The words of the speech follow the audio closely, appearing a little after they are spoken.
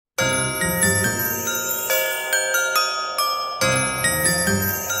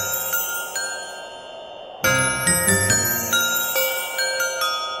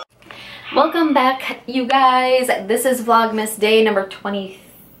Welcome back, you guys. This is Vlogmas day number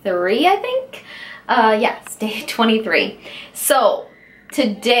 23, I think. Yes, day 23. So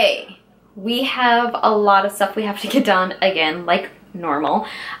today we have a lot of stuff we have to get done again, like normal.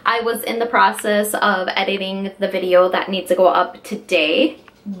 I was in the process of editing the video that needs to go up today.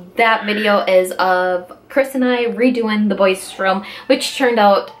 That video is of Chris and I redoing the boys' room, which turned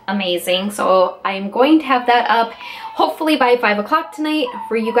out amazing. So I'm going to have that up hopefully by 5 o'clock tonight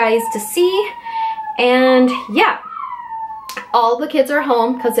for you guys to see. And yeah, all the kids are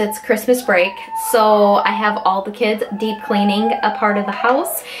home because it's Christmas break. So I have all the kids deep cleaning a part of the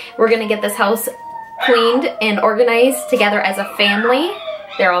house. We're gonna get this house cleaned and organized together as a family.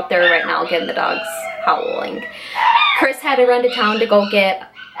 They're out there right now getting the dogs howling. Chris had to run to town to go get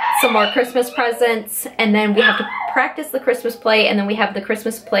some more Christmas presents, and then we have to practice the Christmas play, and then we have the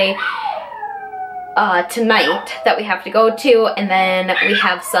Christmas play tonight that we have to go to, and then we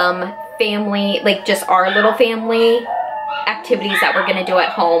have some family, like just our little family activities that we're gonna do at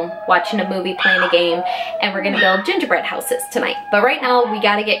home, watching a movie, playing a game, and we're gonna build gingerbread houses tonight. But right now we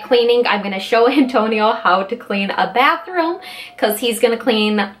gotta get cleaning. I'm gonna show Antonio how to clean a bathroom because he's gonna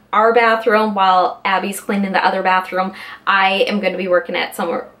clean our bathroom while Abby's cleaning the other bathroom. I am gonna be working at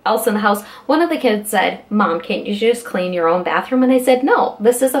somewhere else in the house. One of the kids said, "Mom, can't you just clean your own bathroom?" And I said, no,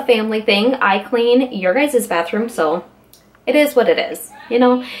 this is a family thing. I clean your guys' bathroom, so it is what it is, you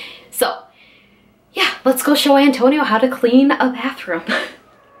know? So yeah, let's go show Antonio how to clean a bathroom.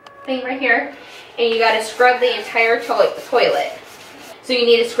 Thing right here, and you gotta scrub the entire toilet. So you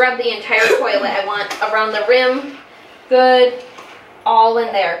need to scrub the entire toilet. I want around the rim, good, all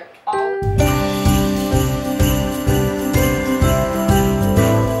in there. All.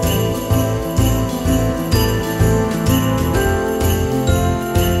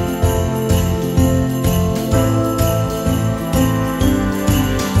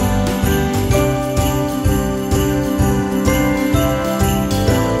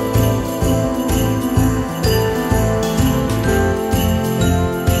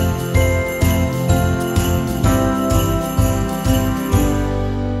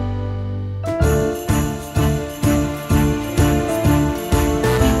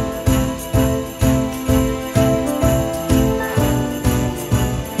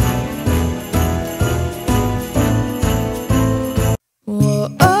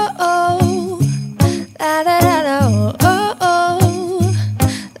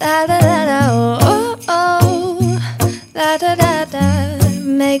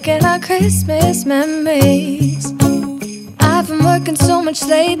 Making our Christmas memories. I've been working so much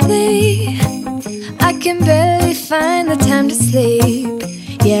lately, I can barely find the time to sleep.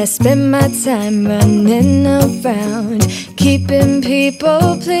 Yeah, I spend my time running around, keeping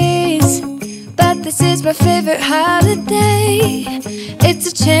people pleased. But this is my favorite holiday. It's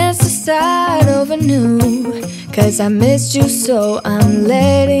a chance to start over new, 'cause I missed you, so I'm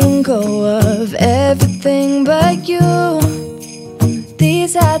letting go of everything but you.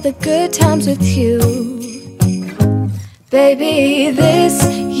 These are the good times with you. Baby, this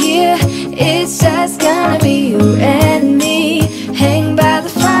year it's just gonna be you and me. Hang by the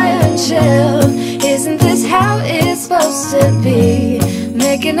fire and chill. Isn't this how it's supposed to be?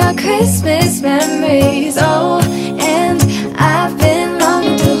 Making our Christmas memories. Oh, and I've been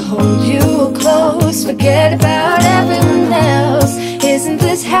longing to hold you close. Forget about everyone else. Isn't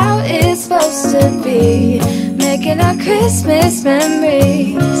this how it's supposed to be? Making our Christmas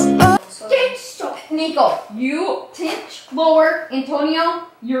memories. Oh. Stop. Nico, you tinch lower. Antonio,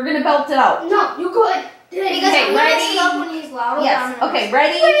 you're gonna belt it out. No, you go ahead. Okay, ready? Up when he's loud. Yes. Okay,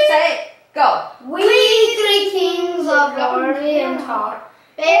 ready, set, go. We three kings of Orient are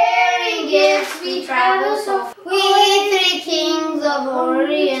bearing gifts. We travel so. We three kings of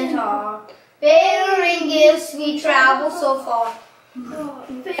Orient are bearing gifts. We travel so far.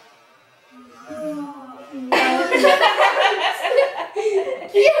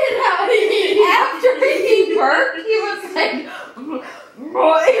 After he burped, he was like, he was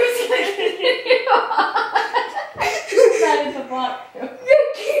that is a block.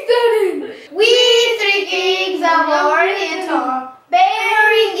 Keep that in. We three kings of Orient are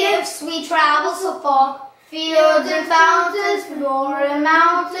bearing gifts. We travel so far. Fields and fountains, roaring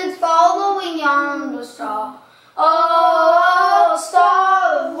mountains, following yonder star. Oh,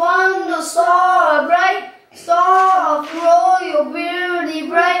 star of wonder, star bright, star of royal beauty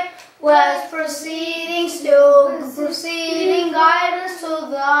bright, west proceeding, still proceeding, guide us to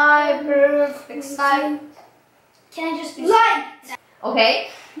thy perfect sight. Can I just be light? Okay,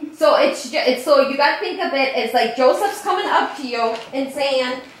 so it's so you gotta think of it as like Joseph's coming up to you and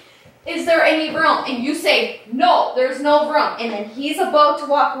saying, is there any room? And you say, no, there's no room. And then he's about to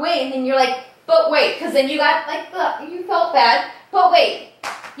walk away, and then you're like, but wait, because then you got like you felt bad, but wait,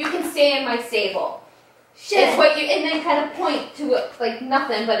 you can stay in my stable. Shed. It's what you, and then kind of point to it like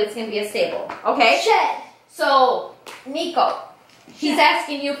nothing, but it's going to be a stable. Okay? Shed. So, Nico, he's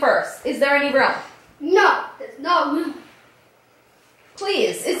asking you first, is there any room? No, there's no room.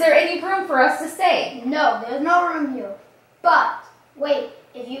 Please, is there any room for us to stay? No, there's no room here. But, wait,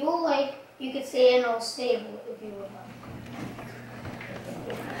 if you would like, you could stay in our stable if you would like.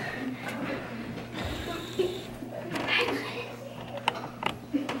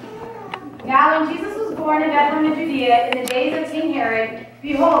 Now when Jesus was born in Bethlehem of Judea, in the days of King Herod,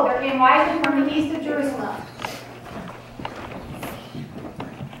 behold, there came wise men from the east of Jerusalem.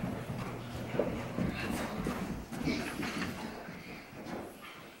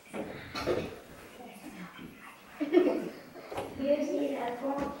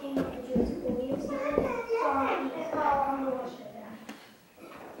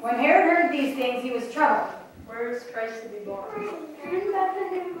 When Herod heard these things, he was troubled. Where is Christ to be born?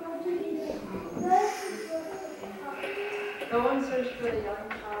 No one searched for the young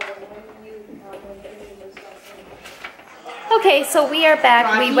child when he was Okay, so we are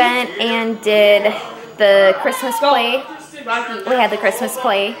back. We went and did the Christmas play. We had the Christmas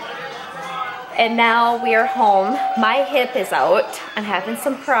play. And now we are home. My hip is out. I'm having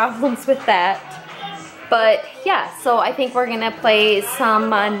some problems with that. But yeah, so I think we're gonna play some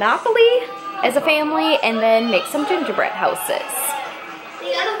Monopoly as a family and then make some gingerbread houses.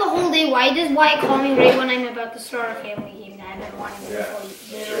 Out of the whole day, why does Wyatt call me right when I'm about to start a family game that I've been wanting to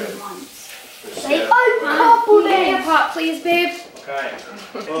for literally months? Like, I'm pop, please, babe. Okay.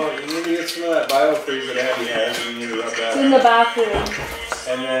 Well, you need to get some of that biofreeze that Abby has. You need to rub that It's in the bathroom.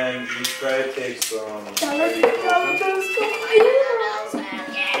 And then you try to take some.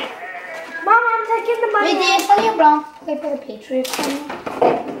 Mom, I'm taking the money. Wait, Dad, tell your bro. Can I put a Patriot channel?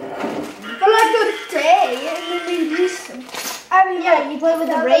 For like a day, and then they listen. I mean, yeah, you play with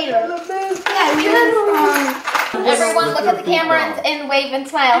the Raider. Yeah, we went Everyone look at the camera and wave and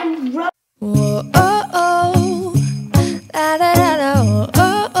smile. Whoa, oh, oh, la da da da,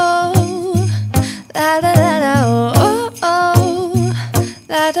 oh, oh, la da da da, oh, oh,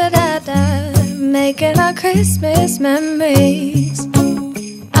 la da da da, making our Christmas memories.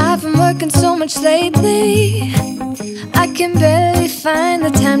 I've been working so much lately, I can barely find the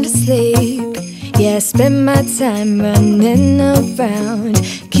time to sleep. Yeah, I spend my time running around,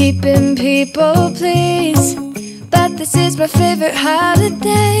 keeping people pleased. But this is my favorite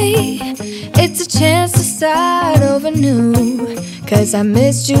holiday. It's a chance to start over new. 'Cause I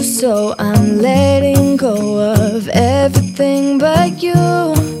missed you, so I'm letting go of everything but you.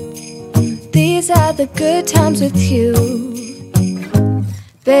 These are the good times with you.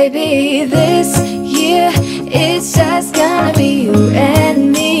 Baby, this year it's just gonna be you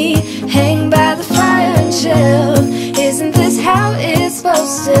and me. Hang by the fire and chill. Isn't this how it's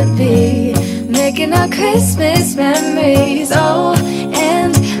supposed to be? Making our Christmas memories. Oh,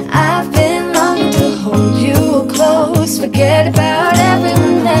 and I've been longing to hold you close. Forget about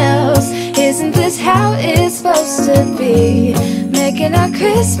everyone else. Isn't this how it's supposed to be? Making our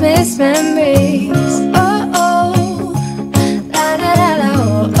Christmas memories. Oh, oh, la da da da,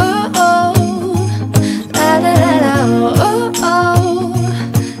 oh, oh, la da da da, oh, oh,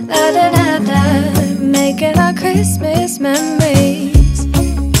 la da da da. Making our Christmas memories.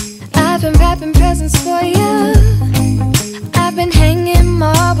 I've been wrapping presents for you. I've been hanging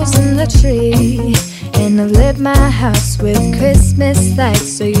marbles in the tree. And I've lit my house with Christmas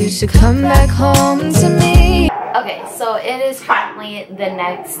lights. So you should come back home to me. Okay, so it is currently the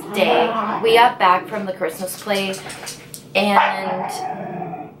next day. We got back from the Christmas play and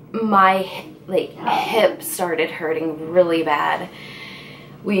my hip started hurting really bad.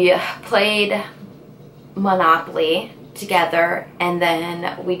 We played Monopoly together and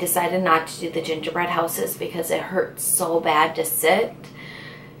then we decided not to do the gingerbread houses because it hurt so bad to sit.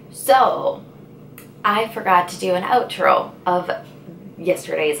 So I forgot to do an outro of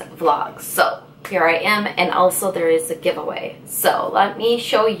yesterday's vlog. So here I am, and also there is a giveaway. So let me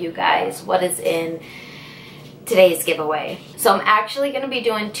show you guys what is in today's giveaway. So I'm actually going to be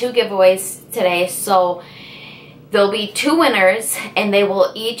doing 2 giveaways today. So there'll be 2 winners and they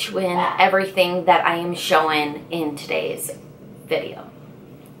will each win everything that I am showing in today's video.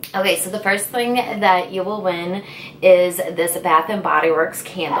 Okay, so the first thing that you will win is this Bath & Body Works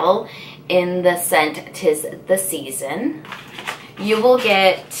candle in the scent 'Tis the Season. You will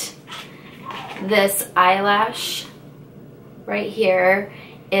get this eyelash right here.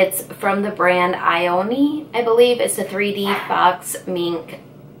 It's from the brand Ione, I believe. It's a 3D Fox Mink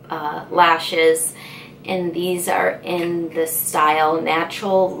lashes, and these are in the style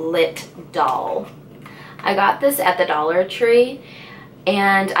Natural Lit Doll. I got this at the Dollar Tree,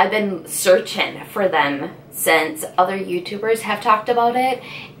 and I've been searching for them since other YouTubers have talked about it,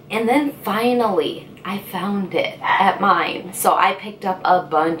 and then finally I found it at mine, so I picked up a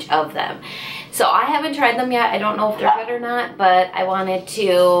bunch of them. So I haven't tried them yet. I don't know if they're good or not, but I wanted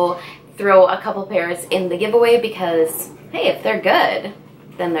to throw a couple pairs in the giveaway because, hey, if they're good,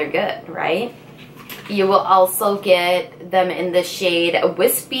 then they're good, right? You will also get them in the shade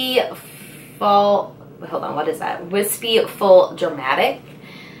Wispy Full, hold on, what is that? Wispy Full Dramatic.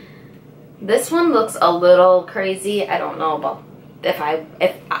 This one looks a little crazy. I don't know about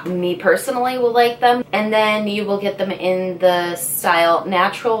if me personally will like them. And then you will get them in the style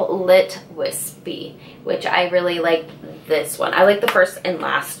Natural Lit Wispy, which I really like this one. I like the first and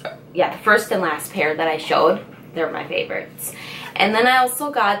last pair that I showed. They're my favorites. And then I also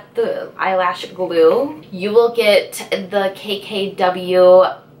got the eyelash glue. You will get the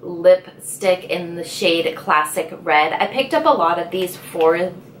KKW lipstick in the shade Classic Red. I picked up a lot of these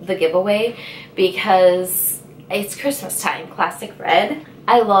for the giveaway because it's Christmas time. Classic Red.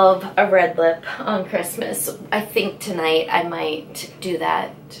 I love a red lip on Christmas. I think tonight I might do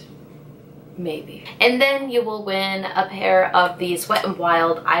that. Maybe. And then you will win a pair of these Wet n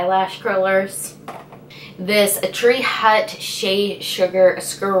Wild eyelash curlers. This Tree Hut Shea Sugar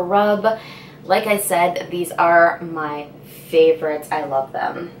Scrub. Like I said, these are my favorites. I love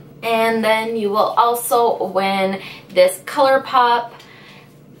them. And then you will also win this ColourPop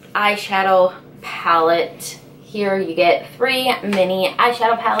eyeshadow palette. Here you get 3 mini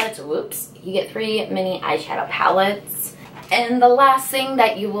eyeshadow palettes. Whoops. You get 3 mini eyeshadow palettes. And the last thing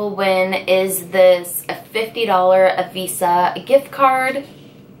that you will win is this $50 Visa gift card.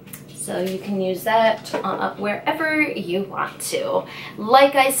 So you can use that wherever you want to.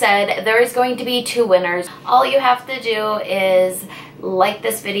 Like I said, there is going to be 2 winners. All you have to do is like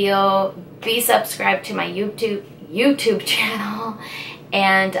this video, be subscribed to my YouTube channel,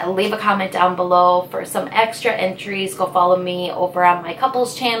 and leave a comment down below for some extra entries. Go follow me over on my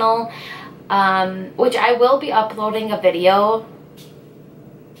couples channel, which I will be uploading a video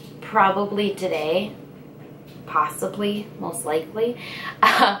probably today. Possibly, most likely.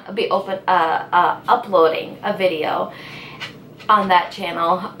 I'll be uploading a video on that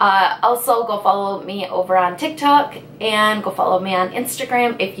channel. Also, go follow me over on TikTok and go follow me on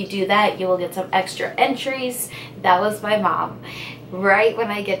Instagram. If you do that, you will get some extra entries. That was my mom. Right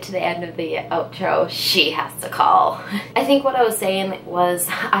when I get to the end of the outro, she has to call. I think what I was saying was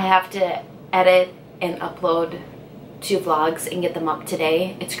I have to edit and upload 2 vlogs and get them up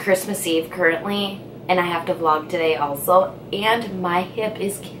today. It's Christmas Eve currently, and I have to vlog today also, and my hip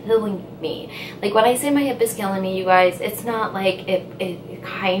is killing me. Like, when I say my hip is killing me, you guys, it's not like it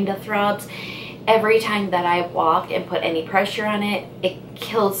kind of throbs. Every time that I walk and put any pressure on it, it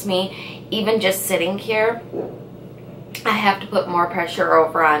kills me. Even just sitting here, I have to put more pressure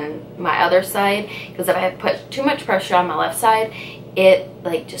over on my other side, because if I put too much pressure on my left side, it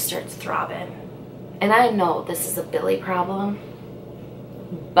like just starts throbbing. And I know this is a Billy problem,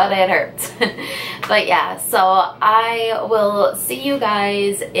 but it hurts. But yeah, so I will see you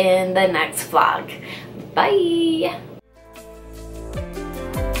guys in the next vlog. Bye!